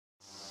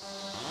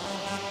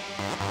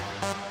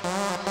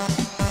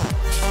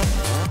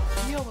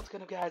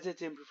guys,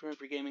 it's Imps and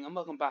Robots Gaming and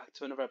welcome back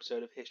to another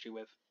episode of History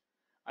With.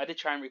 I did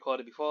try and record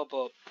it before,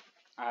 but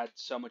I had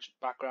so much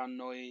background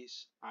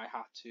noise, I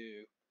had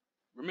to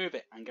remove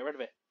it and get rid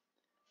of it.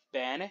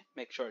 Ban it,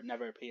 make sure it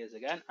never appears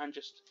again, and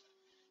just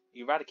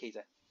eradicate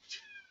it.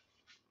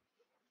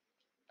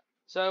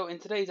 So, in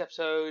today's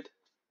episode,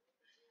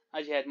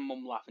 as you heard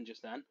Mum laughing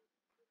just then,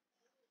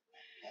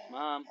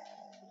 Mum,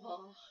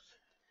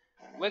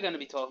 we're going to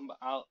be talking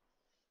about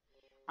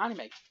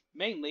anime.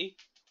 Mainly,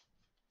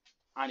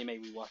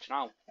 anime we watch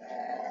now.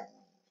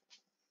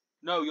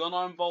 No, you're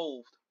not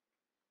involved.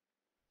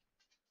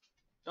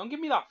 Don't give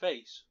me that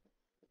face.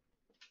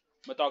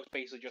 My dog's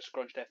basically just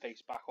scrunched her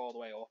face back all the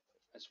way up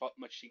as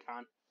much as she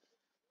can.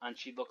 And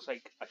she looks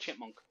like a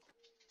chipmunk.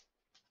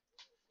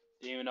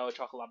 Didn't even know a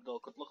chocolate Labrador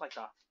could look like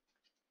that.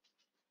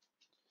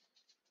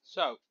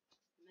 So.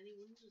 Many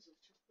wonders of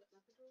chocolate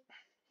Labrador.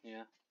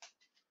 Yeah.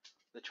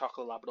 The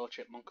chocolate Labrador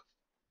chipmunk.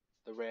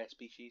 The rare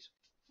species.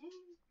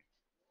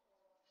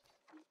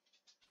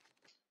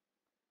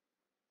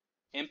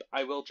 Imp,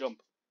 I will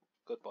jump.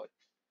 Good boy.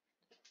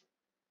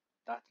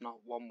 That's not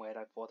one word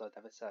I thought I'd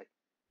ever say.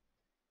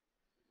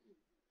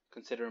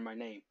 Considering my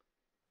name.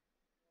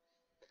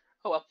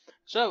 Oh well.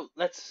 So,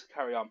 let's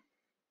carry on.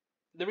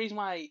 The reason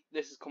why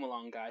this has come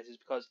along, guys, is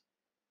because,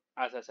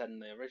 as I said in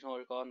the original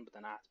recording, but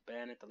then I had to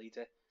burn it, delete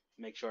it,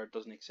 make sure it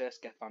doesn't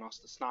exist, get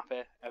Thanos to snap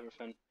it,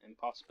 everything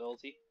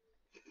impossibility.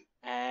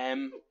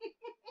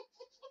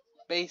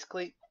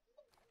 Basically,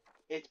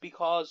 it's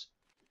because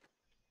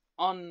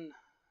on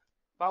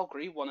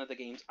Valkyrie, one of the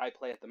games I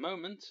play at the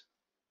moment,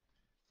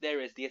 there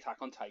is the Attack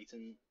on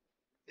Titan.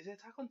 Is it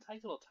Attack on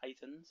Titan or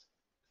Titans?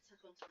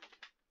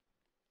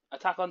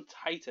 Attack on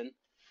Titan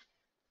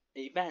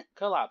event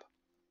collab.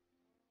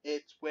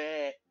 It's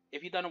where,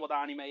 if you don't know what the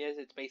anime is,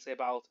 it's basically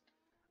about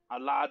a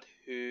lad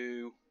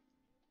who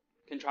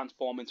can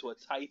transform into a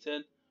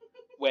Titan,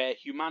 where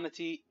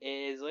humanity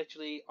is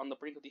literally on the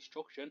brink of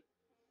destruction.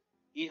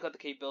 He's got the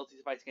capability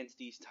to fight against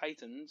these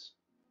Titans.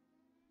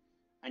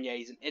 And yeah,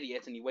 he's an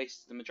idiot and he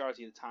wastes the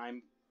majority of the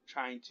time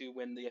trying to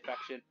win the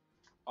affection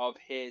of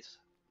his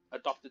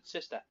adopted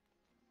sister.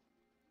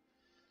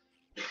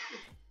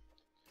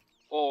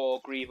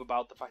 Or grieve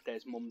about the fact that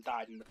his mum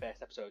died in the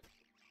first episode.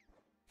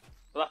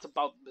 But that's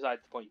about beside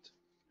the point.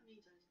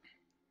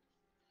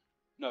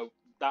 No,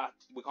 that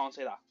we can't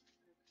say that.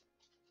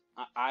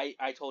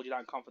 I told you that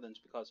in confidence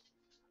because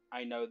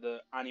I know the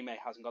anime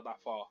hasn't got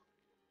that far.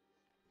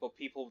 But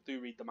people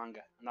do read the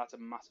manga, and that's a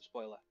massive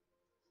spoiler.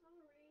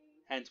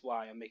 Hence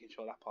why I'm making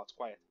sure that part's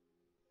quiet.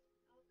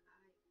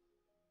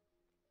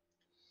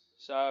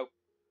 So,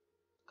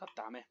 god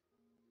damn it.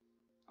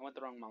 I went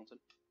the wrong mountain.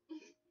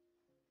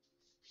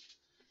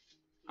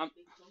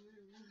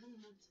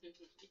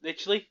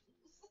 Literally,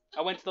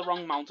 I went to the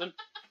wrong mountain.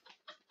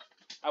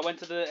 I went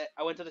to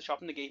the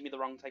shop and they gave me the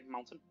wrong type of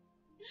mountain.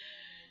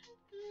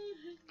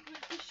 You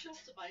went to the shop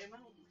to buy a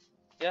mountain?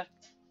 Yeah.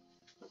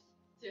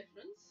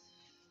 Difference?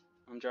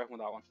 I'm joking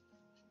with that one.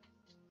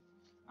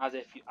 As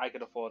if I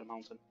could afford a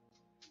mountain.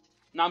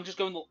 No, I'm just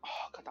going the...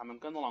 Oh, goddamn, I'm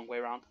going the long way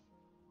around.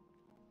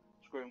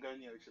 Screw, I'm going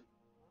in the ocean.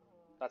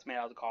 That's made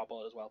out of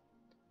cardboard as well.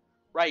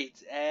 Right,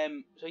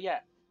 so yeah.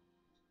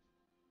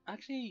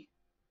 Actually,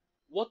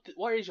 what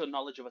is your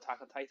knowledge of Attack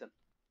on Titan?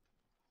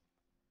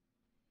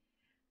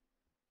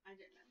 I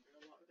don't remember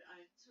a lot of it.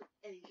 I took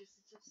ages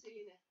since I've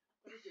seen it.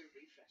 I've got to do a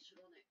refresher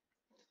on it.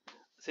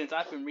 Since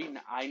I've been reading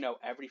it, I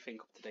know everything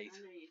up to date.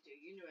 I know you do.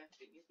 You know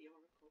everything. You're the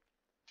Oracle.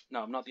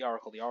 No, I'm not the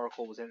Oracle. The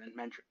Oracle was in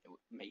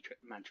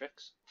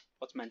Matrix.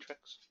 What's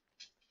Matrix?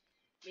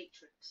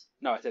 Matrix.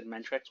 No, I said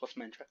Matrix. What's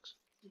Matrix?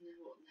 No,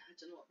 I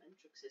don't know what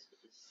Matrix is, but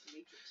it's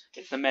Matrix.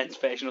 It's the men's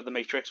version of the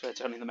Matrix, where it's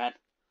only the men.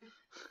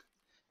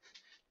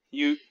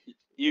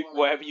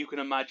 Whatever you can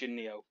imagine,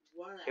 Neo.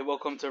 It will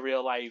come to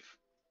real life.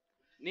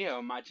 Neo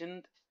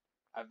imagined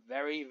a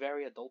very,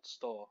 very adult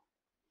store.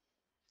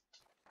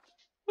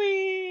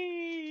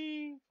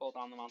 Whee! Fall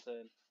down the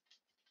mountain.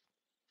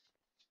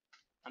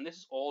 And this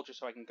is all just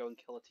so I can go and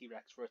kill a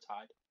T-Rex for a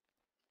tide.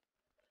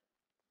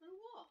 For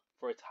what?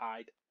 For a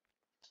tide.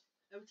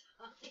 A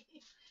tie?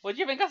 What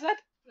do you think I said?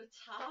 For a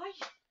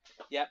tie?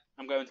 Yep,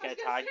 I'm going to get a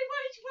tie. Why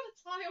did you put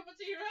a tie up a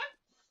T-Rex?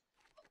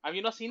 Have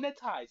you not seen their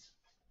ties?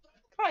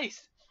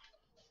 Christ!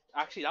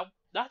 Actually,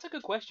 that's a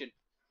good question.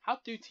 How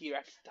do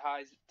T-Rex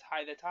tie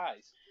their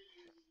ties?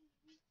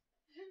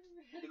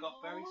 They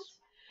got very...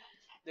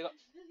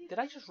 Did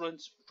I just run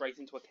straight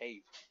into a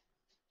cave?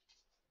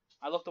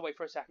 I looked away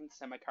for a second to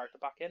send my character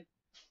back in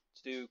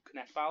to do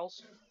connect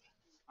files,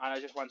 and I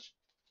just went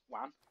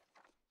wham.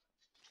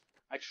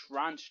 I just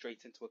ran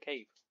straight into a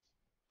cave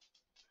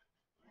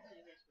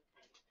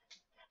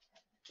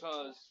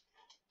because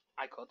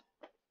I could.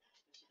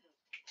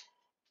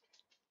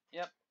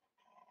 Yep.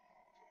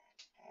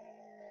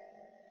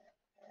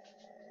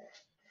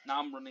 Now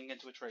I'm running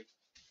into a tree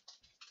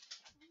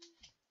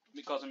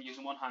because I'm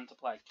using one hand to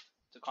play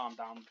to calm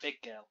down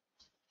big girl.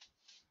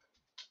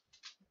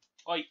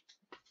 Oi!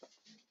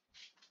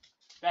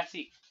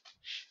 Bessie!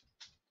 Shh!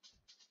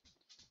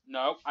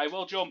 No, I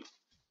will jump!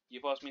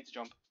 You forced me to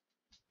jump.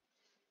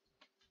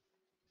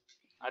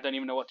 I don't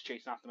even know what's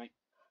chasing after me.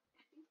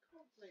 You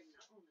can't blame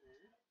that on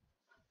her.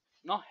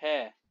 Not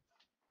her.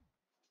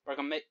 But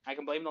I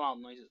can blame the loud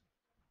noises.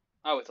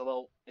 Oh, it's a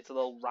little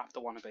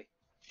raptor wannabe.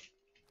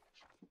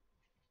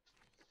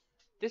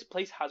 This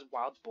place has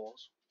wild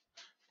boars.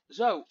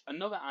 So,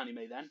 another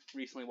anime then,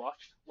 recently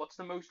watched. What's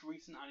the most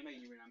recent anime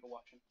you remember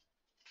watching?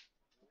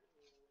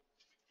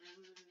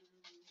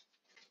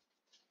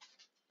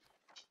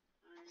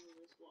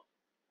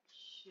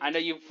 I know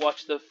you've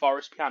watched the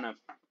Forest Piano.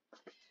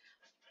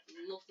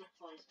 Love the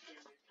Forest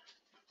Piano.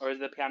 Or is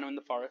it the Piano in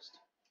the Forest?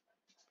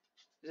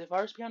 Is it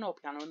Forest Piano or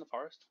Piano in the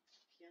Forest?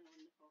 Piano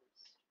in the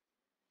Forest.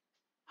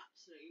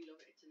 Absolutely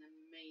love it. It's an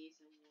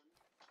amazing one.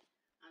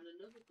 And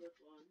another good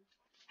one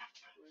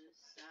was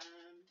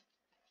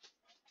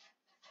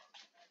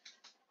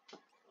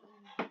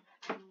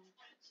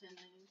what's her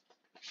name?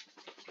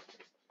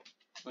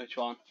 Which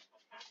one?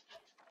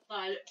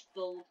 Violet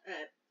Bull.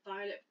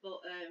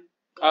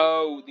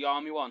 Oh, the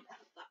army one.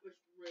 That was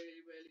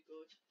really, really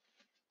good.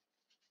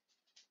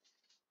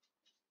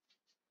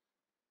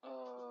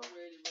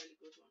 Really, really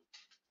good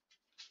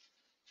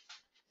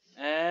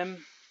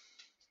one.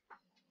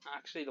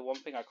 Actually, the one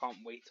thing I can't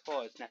wait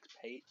for is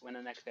when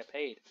I next get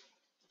paid,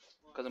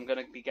 because I'm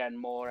gonna be getting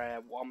more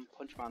One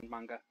Punch Man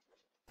manga.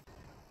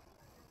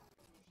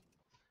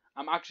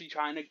 I'm actually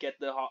trying to get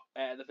the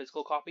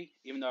physical copy,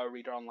 even though I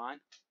read it online,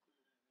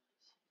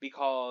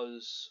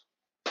 because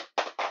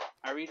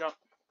I read on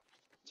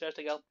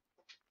seriously, girl.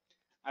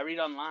 I read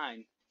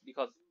online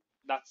because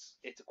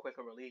it's a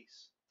quicker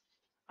release,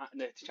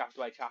 and it's chapter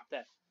by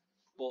chapter.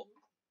 But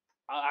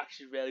I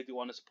actually really do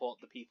want to support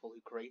the people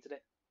who created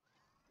it.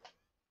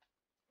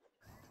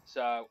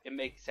 So it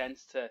makes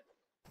sense to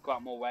go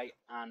out more way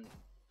and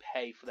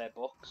pay for their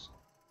books.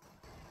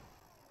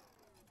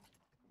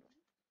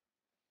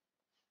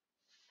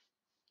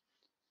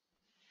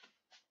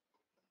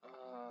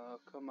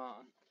 Come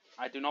on.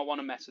 I do not want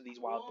to mess with these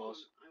wild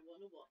boars. I want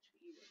to watch,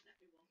 but you won't let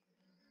me watch.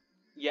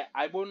 Yeah,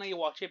 I won't let you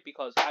watch it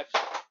because I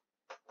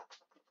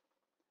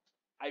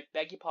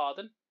beg your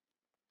pardon.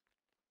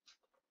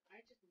 I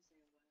didn't say a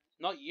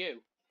word. Not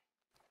you.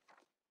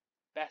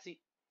 Bessie.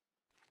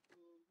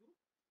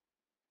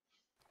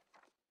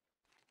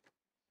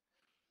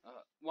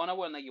 One I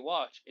won't let you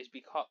watch is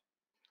because...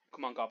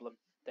 Come on, Goblin.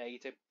 Dare you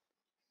to.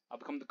 I'll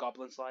become the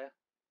Goblin Slayer.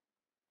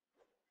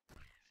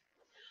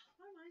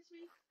 That reminds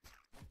me.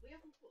 We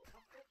haven't put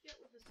back up yet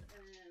with this,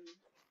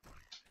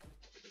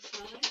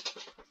 slime.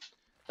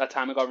 That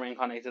time I got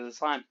reincarnated as a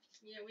slime.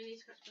 Yeah, we need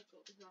to catch back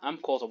up with that. I'm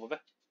caught up with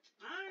it.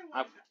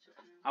 I want to catch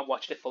up now. I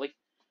watched it fully.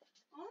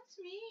 Oh, that's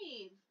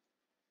mean.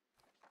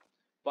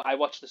 But I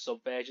watched the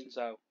sub version,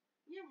 so...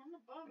 Yeah, I'm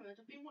not bothered.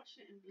 I've been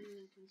watching it in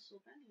link and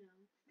sub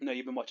anyhow. No,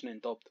 you've been watching it in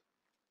dubbed.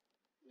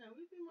 No,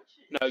 we've been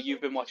watching it in No,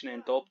 you've been watching it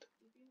in dubbed.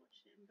 We've been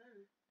watching it in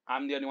both.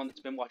 I'm the only one that's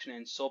been watching it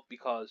in sub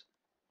because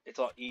it's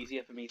a lot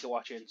easier for me to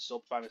watch it in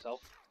sub by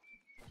myself.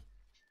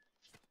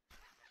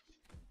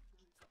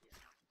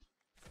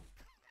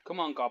 Come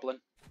on, Goblin.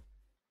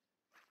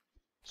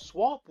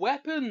 Swap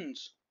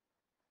weapons!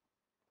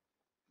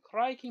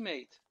 Crikey,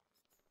 mate.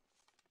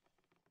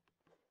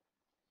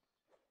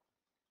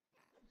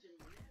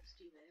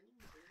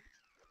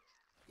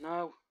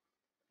 No,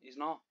 he's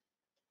not.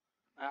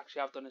 I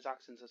actually have done his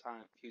accent a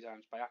few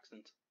times by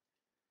accident.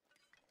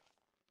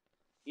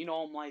 You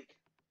know, I'm like,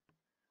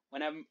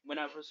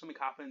 whenever something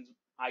happens,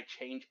 I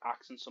change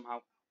accents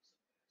somehow.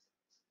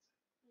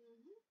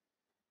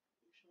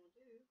 I'm sure I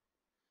do.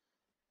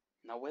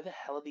 Now, where the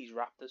hell are these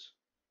raptors?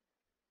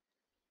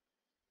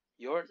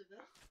 You're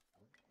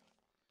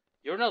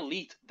an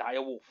elite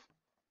direwolf.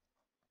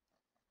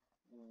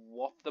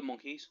 What the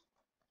monkeys?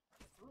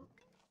 Monkeys.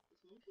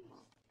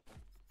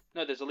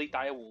 No, there's elite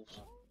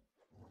direwolves.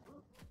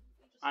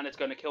 And it's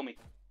gonna kill me.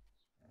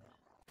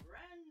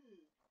 Run!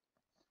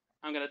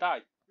 I'm gonna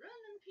die.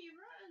 Run, MP,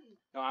 run!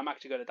 No, I'm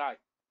actually gonna die.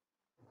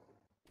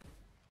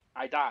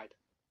 I died.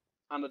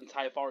 And the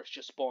entire forest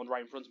just spawned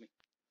right in front of me.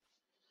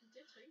 You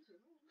did take to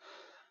run.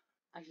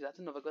 Actually, that's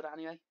another good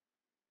anime.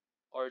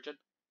 Origin.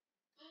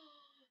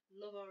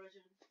 Love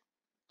Origin.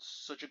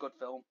 Such a good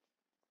film.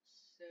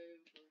 So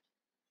good.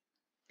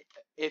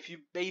 If you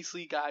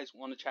basically guys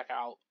want to check it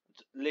out,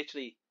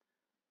 literally,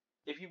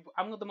 if you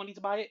haven't got the money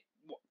to buy it,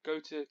 go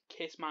to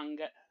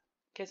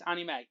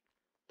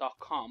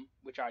kissanime.com,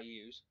 which I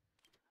use,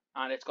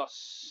 and it's got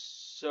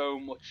so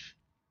much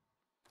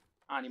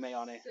anime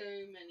on it. So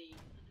many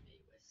anime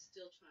we're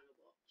still trying to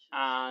watch.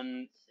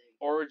 And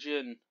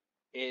Origin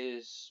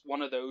is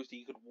one of those that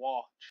you could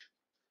watch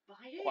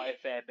quite a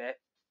fair bit.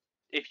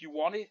 If you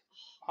want it,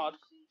 hard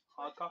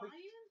copy,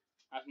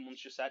 as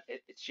Mum's just said,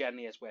 it's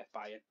generally is worth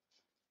buying.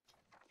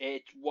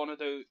 It's one of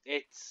those.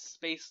 It's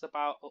based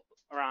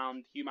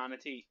around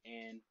humanity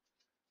in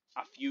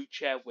a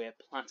future where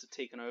plants have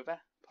taken over.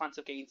 Plants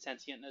have gained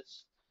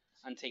sentientness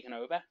and taken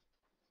over.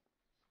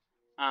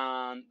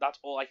 And that's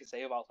all I can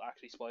say about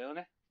actually spoiling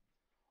it.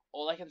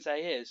 All I can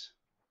say is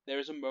there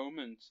is a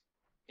moment.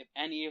 If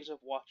any of us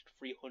have watched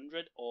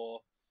 300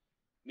 or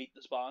Meet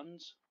the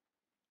Spartans,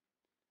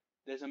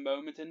 there's a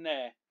moment in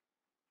there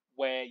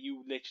where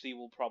you literally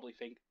will probably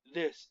think,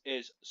 this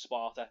is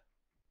Sparta.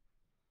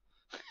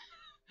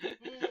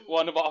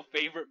 One of our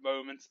favourite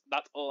moments.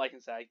 That's all I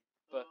can say.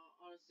 But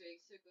honestly,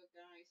 so good,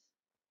 guys.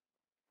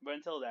 But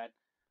until then,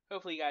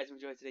 hopefully you guys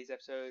enjoyed today's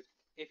episode.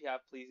 If you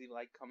have, please leave a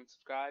like, comment,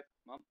 subscribe.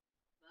 Mom?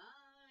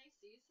 Bye.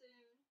 See you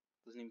soon.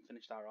 Doesn't even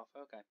finish that off.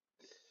 Okay.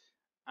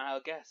 And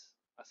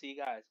I'll see you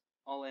guys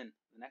all in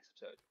the next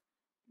episode.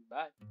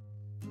 Bye.